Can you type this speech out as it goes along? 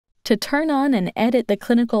To turn on and edit the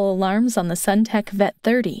clinical alarms on the SunTech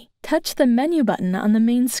Vet30, touch the menu button on the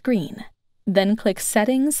main screen. Then click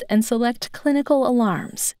Settings and select Clinical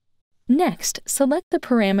Alarms. Next, select the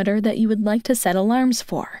parameter that you would like to set alarms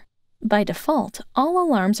for. By default, all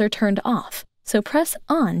alarms are turned off, so press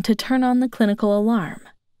On to turn on the clinical alarm.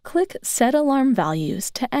 Click Set Alarm Values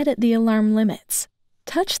to edit the alarm limits.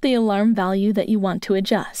 Touch the alarm value that you want to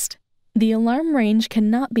adjust. The alarm range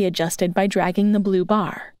cannot be adjusted by dragging the blue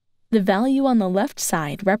bar. The value on the left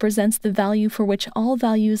side represents the value for which all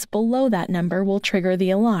values below that number will trigger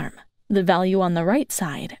the alarm. The value on the right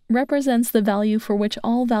side represents the value for which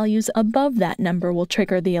all values above that number will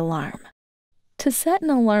trigger the alarm. To set an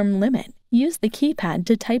alarm limit, use the keypad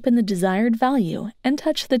to type in the desired value and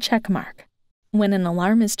touch the check mark. When an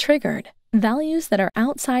alarm is triggered, values that are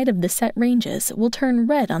outside of the set ranges will turn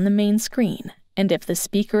red on the main screen, and if the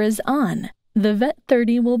speaker is on, the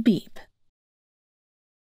Vet30 will beep.